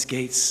heaven's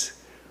gates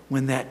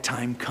when that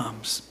time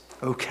comes.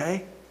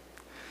 Okay?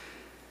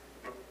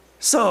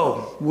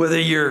 So, whether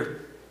you're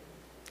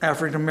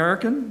African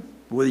American,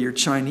 whether you're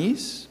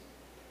Chinese,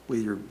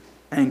 whether you're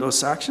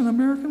Anglo-Saxon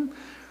American,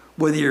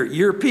 whether you're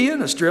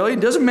European, Australian,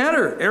 doesn't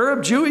matter,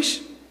 Arab,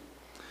 Jewish,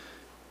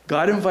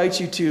 God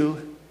invites you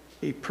to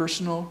a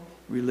personal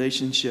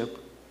relationship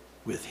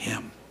with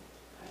him.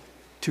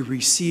 to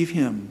receive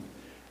him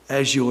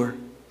as your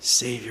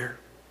Savior.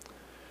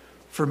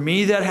 For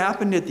me, that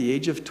happened at the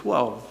age of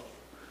 12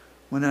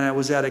 when I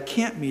was at a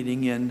camp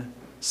meeting in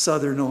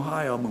Southern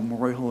Ohio,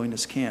 Memorial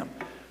Holiness Camp.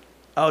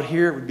 Out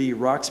here, it would be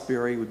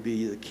Roxbury, would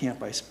be the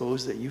camp, I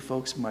suppose, that you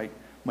folks might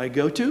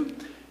go to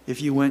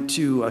if you went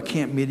to a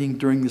camp meeting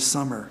during the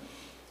summer.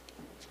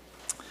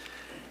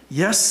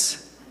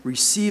 Yes,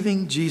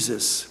 receiving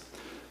Jesus.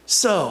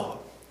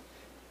 So,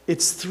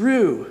 it's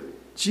through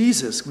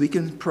Jesus we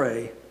can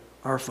pray,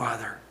 Our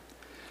Father.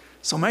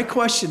 So my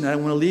question that I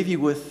want to leave you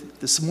with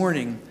this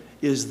morning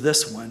is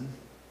this one.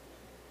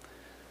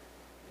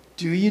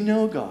 Do you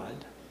know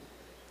God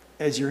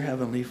as your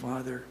Heavenly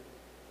Father?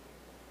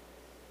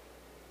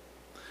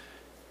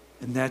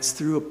 And that's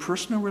through a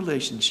personal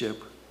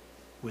relationship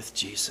with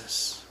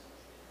Jesus.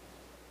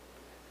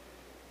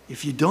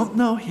 If you don't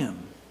know him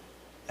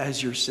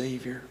as your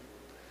Savior,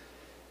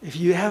 if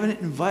you haven't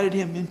invited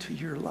him into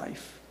your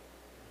life,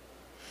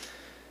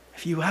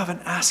 if you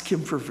haven't asked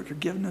him for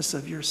forgiveness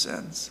of your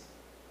sins,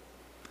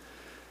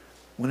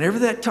 whenever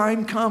that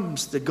time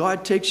comes that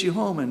God takes you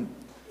home, and,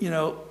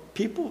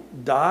 people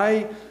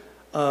die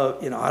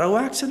in auto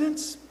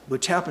accidents,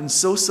 which happen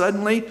so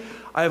suddenly.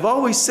 I've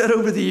always said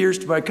over the years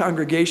to my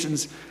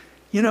congregations,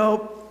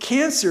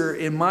 cancer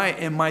in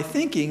my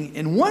thinking,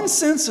 in one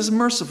sense, is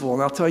merciful,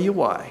 and I'll tell you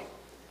why.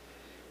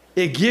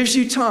 It gives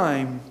you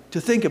time to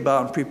think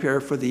about and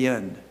prepare for the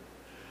end.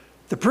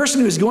 The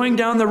person who's going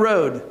down the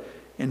road,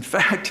 in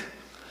fact,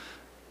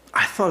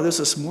 I thought of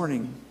this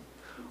morning.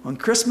 On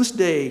Christmas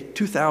Day,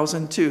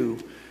 2002,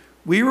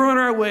 we were on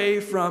our way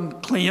from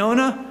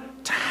Cleona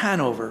to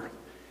Hanover,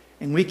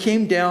 and we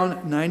came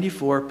down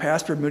 94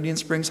 past Bermudian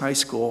Springs High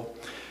School.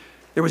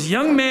 There was a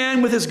young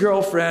man with his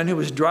girlfriend who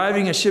was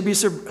driving a Chevy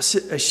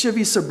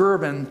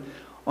Suburban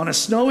on a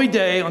snowy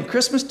day. On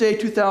Christmas Day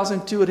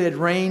 2002, it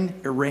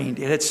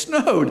had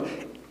snowed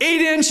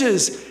 8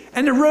 inches,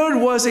 and the road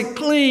wasn't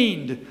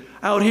cleaned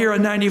out here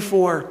on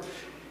 94.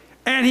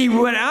 And he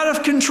went out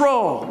of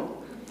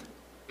control.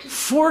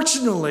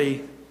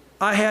 Fortunately,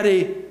 I had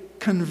a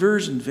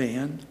conversion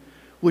van,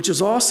 which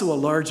is also a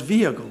large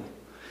vehicle.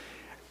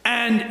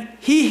 And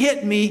he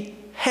hit me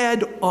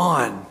head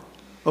on,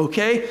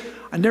 okay?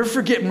 I never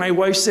forget my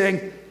wife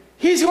saying,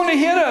 "He's going to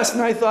hit us."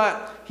 And I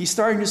thought, he's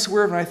starting to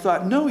swerve. And I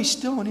thought, no, he's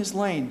still in his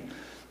lane.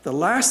 The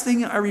last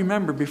thing I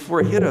remember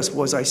before he hit us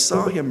was I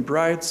saw him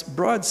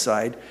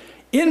broadside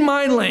in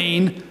my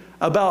lane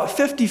about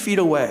 50 feet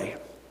away.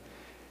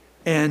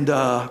 And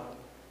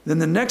then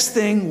the next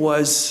thing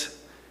was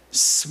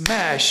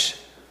smash.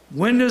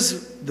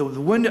 Windows, the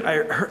window,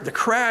 I heard the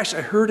crash,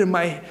 I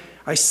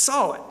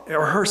saw it, I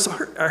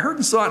heard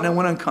and saw it, and I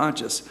went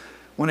unconscious.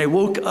 When I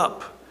woke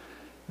up,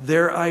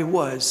 there I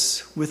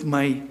was with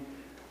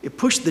it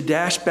pushed the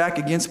dash back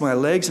against my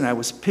legs, and I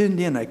was pinned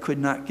in. I could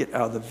not get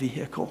out of the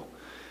vehicle.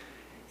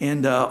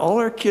 And all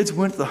our kids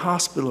went to the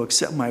hospital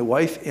except my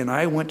wife, and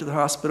I went to the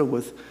hospital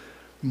with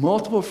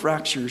multiple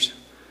fractures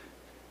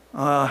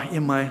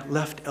in my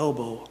left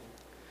elbow.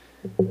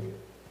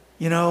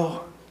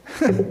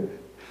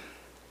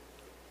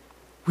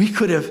 We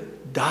could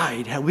have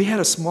died. Had we had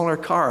a smaller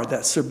car,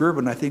 that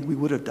Suburban, I think we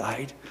would have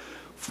died.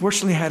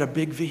 Fortunately, I had a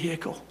big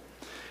vehicle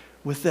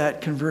with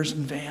that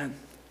conversion van.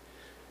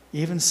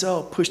 Even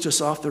so, pushed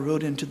us off the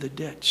road into the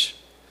ditch.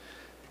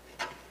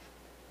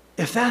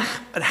 If that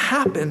had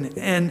happened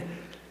and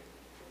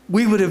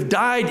we would have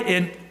died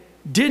and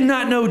did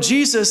not know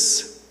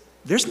Jesus,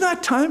 there's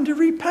not time to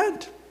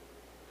repent.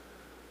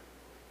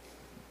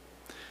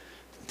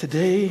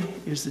 Today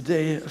is the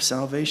day of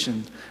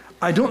salvation.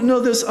 I don't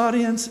know this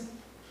audience.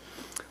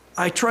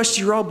 I trust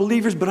you're all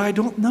believers, but I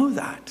don't know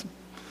that.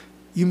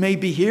 You may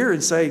be here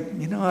and say,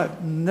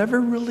 I've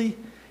never really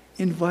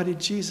invited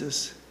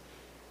Jesus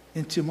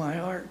into my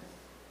heart.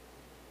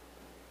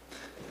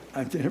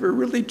 I've never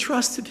really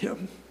trusted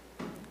him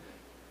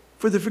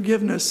for the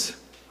forgiveness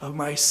of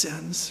my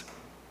sins.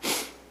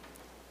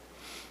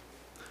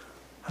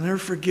 I'll never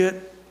forget,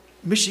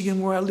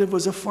 Michigan, where I live,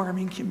 was a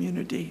farming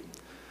community.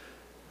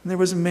 And there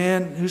was a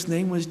man whose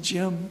name was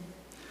Jim.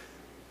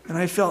 And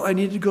I felt I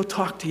needed to go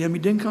talk to him. He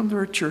didn't come to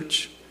our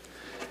church.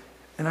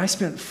 And I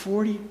spent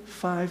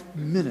 45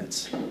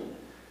 minutes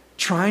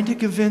trying to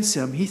convince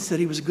him. He said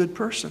he was a good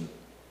person.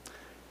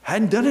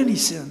 Hadn't done any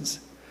sins.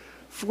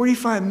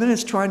 45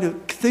 minutes trying to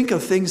think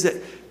of things that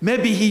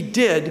maybe he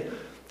did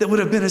that would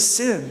have been a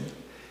sin.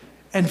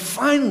 And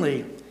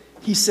finally,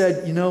 he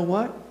said, you know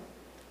what?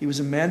 He was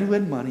a man who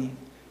had money.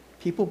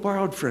 People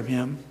borrowed from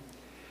him.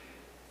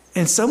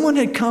 And someone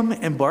had come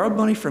and borrowed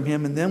money from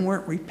him and then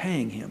weren't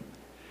repaying him.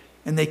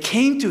 And they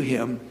came to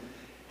him,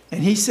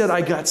 and he said, I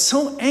got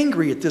so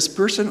angry at this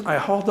person, I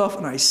hauled off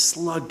and I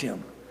slugged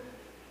him.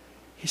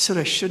 He said,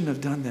 I shouldn't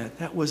have done that.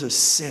 That was a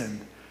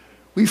sin.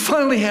 We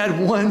finally had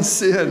one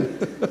sin.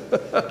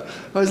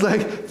 I was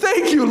like,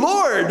 thank you,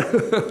 Lord.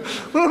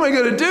 What am I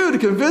going to do to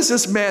convince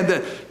this man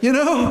that,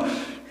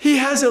 he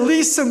has at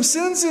least some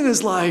sins in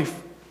his life?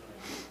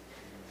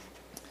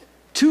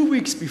 2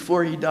 weeks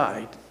before he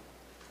died,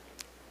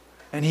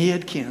 and he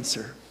had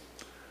cancer,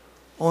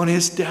 on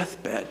his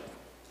deathbed,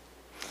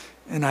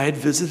 And I had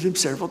visited him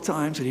several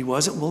times, and he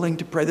wasn't willing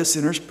to pray the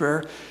sinner's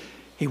prayer.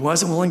 He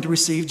wasn't willing to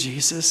receive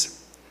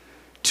Jesus.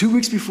 2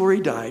 weeks before he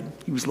died,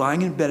 he was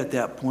lying in bed at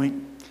that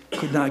point,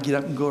 could not get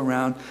up and go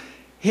around.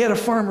 He had a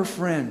farmer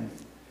friend,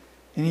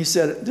 and he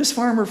said, this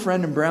farmer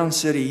friend in Brown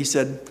City, he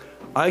said,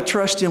 I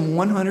trust him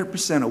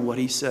 100% of what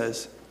he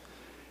says.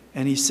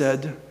 And he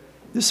said,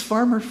 this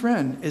farmer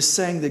friend is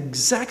saying the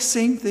exact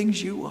same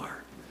things you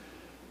are.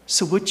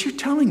 So what you're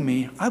telling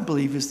me, I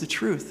believe is the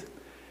truth.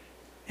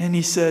 And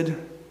he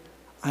said,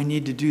 I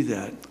need to do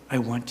that. I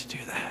want to do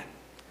that.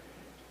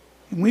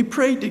 And we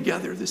prayed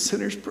together the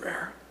sinner's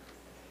prayer.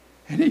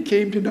 And he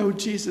came to know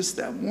Jesus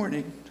that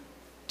morning,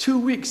 2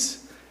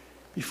 weeks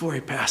before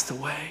he passed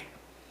away.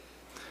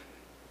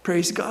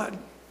 Praise God.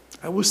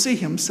 I will see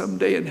him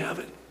someday in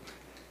heaven.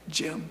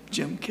 Jim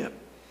Kipp.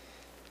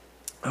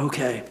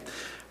 Okay.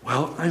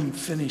 Well, I'm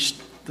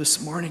finished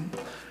this morning.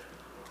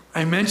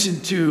 I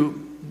mentioned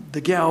to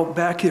the gal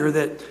back here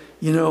that,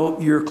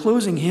 your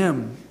closing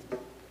hymn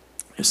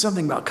is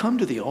something about come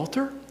to the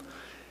altar.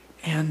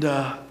 And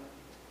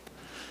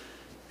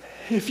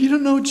if you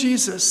don't know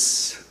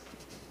Jesus,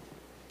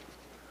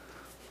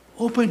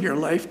 open your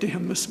life to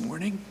him this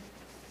morning.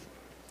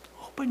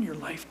 Open your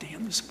life to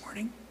him this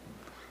morning.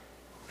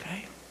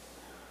 Okay?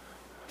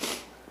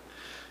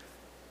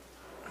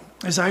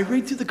 As I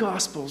read through the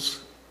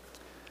Gospels,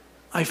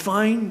 I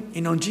find,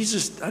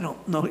 Jesus, I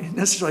don't know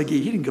necessarily,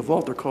 he didn't give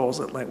altar calls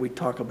like we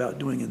talk about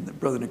doing in the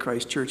Brethren in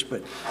Christ Church,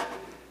 but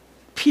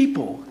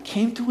people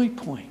came to a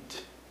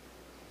point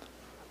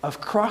of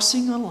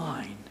crossing a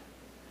line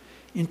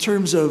in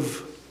terms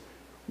of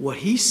what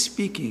he's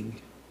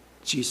speaking,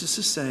 Jesus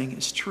is saying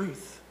is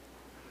truth.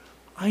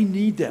 I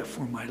need that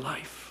for my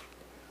life.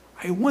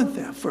 I want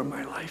that for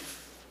my life.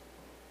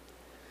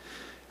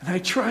 And I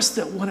trust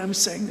that what I'm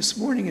saying this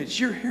morning is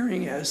you're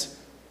hearing as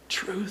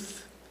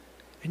truth.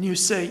 And you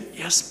say,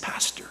 yes,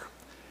 Pastor,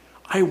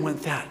 I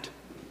want that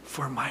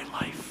for my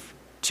life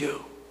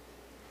too.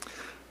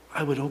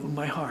 I would open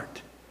my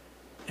heart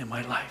and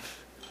my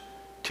life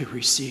to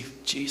receive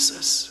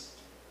Jesus.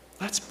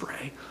 Let's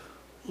pray.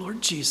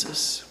 Lord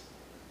Jesus,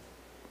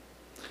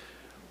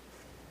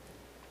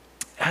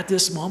 at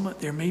this moment,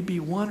 there may be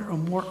one or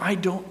more. I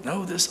don't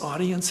know this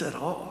audience at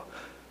all.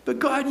 But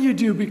God, you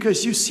do,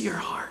 because you see our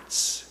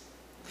hearts.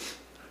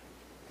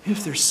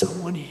 If there's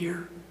someone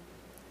here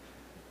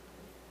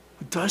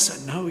who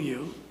doesn't know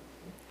you,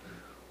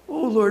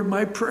 oh Lord,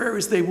 my prayer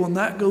is they will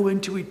not go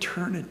into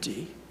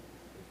eternity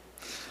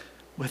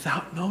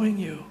without knowing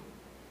you.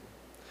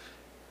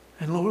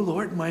 And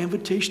Lord, my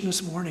invitation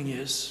this morning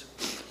is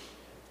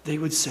they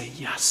would say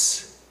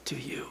yes to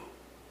you.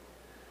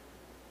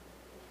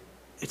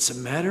 It's a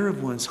matter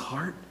of one's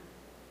heart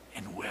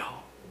and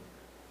will.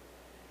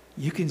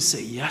 You can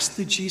say yes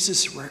to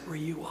Jesus right where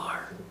you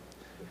are.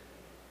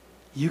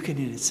 You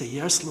can say,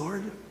 yes,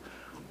 Lord,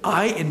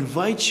 I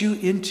invite you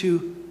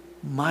into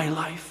my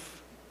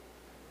life.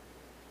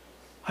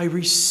 I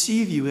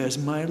receive you as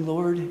my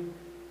Lord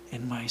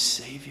and my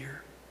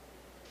Savior.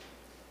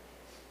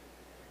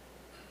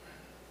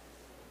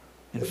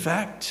 In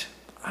fact,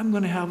 I'm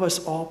going to have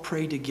us all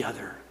pray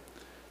together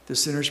the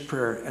sinner's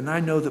prayer. And I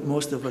know that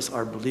most of us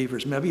are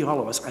believers. Maybe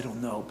all of us, I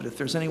don't know. But if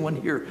there's anyone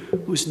here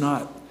who's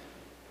not,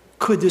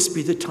 could this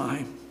be the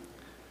time?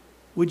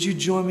 Would you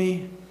join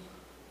me?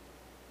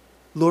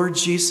 Lord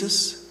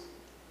Jesus,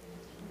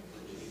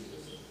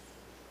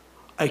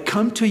 I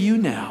come to you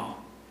now.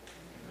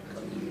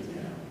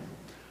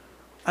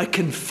 I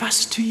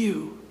confess to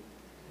you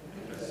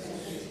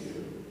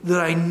that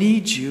I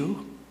need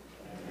you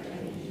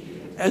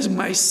as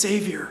my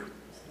Savior.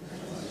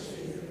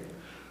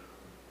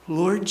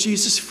 Lord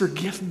Jesus,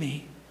 forgive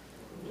me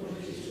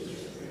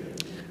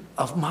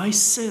of my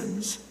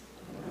sins.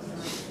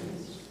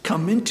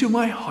 Come into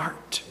my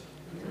heart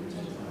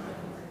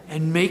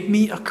and make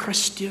me a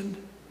Christian.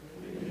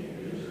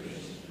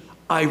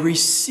 I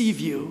receive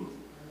you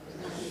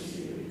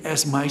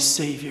as my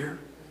Savior.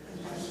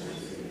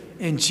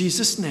 In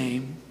Jesus'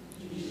 name,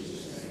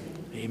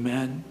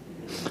 amen.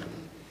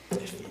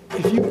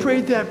 If you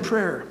prayed that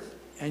prayer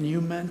and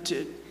you meant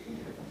it,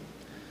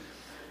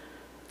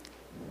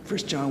 1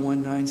 John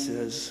 1:9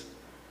 says,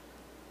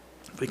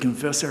 if we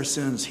confess our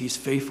sins, he's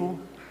faithful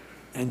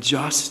and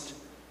just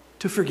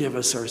to forgive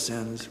us our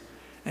sins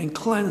and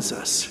cleanse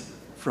us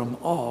from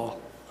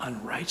all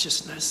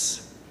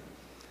unrighteousness.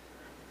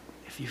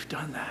 If you've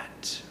done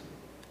that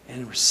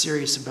and we're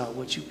serious about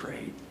what you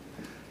prayed,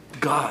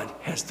 God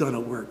has done a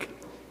work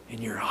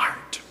in your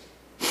heart.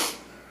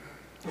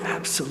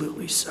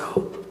 Absolutely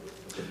so.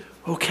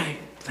 Okay,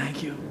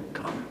 thank you.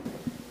 Come.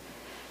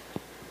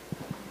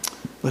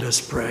 Let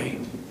us pray.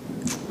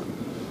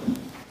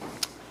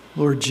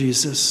 Lord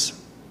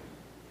Jesus,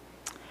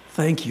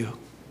 thank you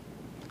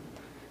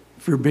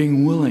for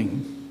being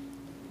willing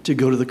to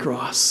go to the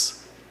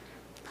cross.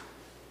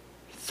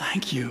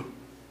 Thank you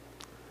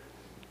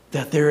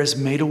that there is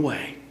made a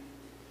way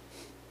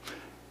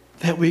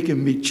that we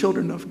can be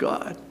children of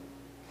God,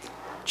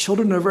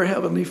 children of our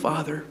Heavenly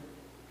Father,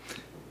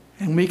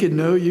 and we can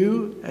know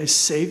you as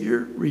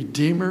Savior,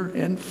 Redeemer,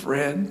 and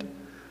friend.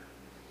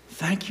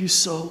 Thank you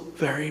so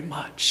very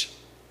much.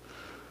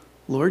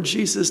 Lord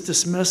Jesus,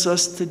 dismiss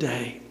us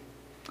today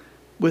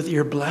with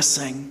your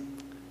blessing.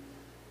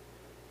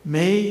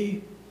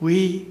 May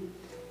we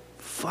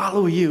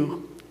follow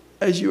you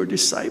as your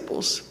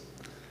disciples.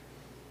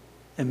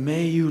 And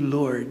may you,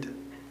 Lord,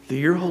 through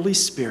your Holy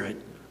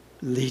Spirit,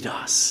 lead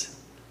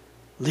us.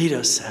 Lead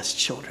us as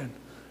children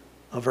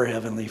of our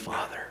Heavenly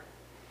Father.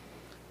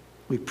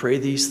 We pray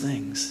these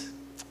things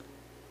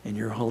in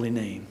your holy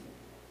name.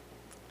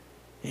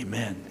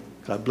 Amen.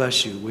 God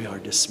bless you. We are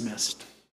dismissed.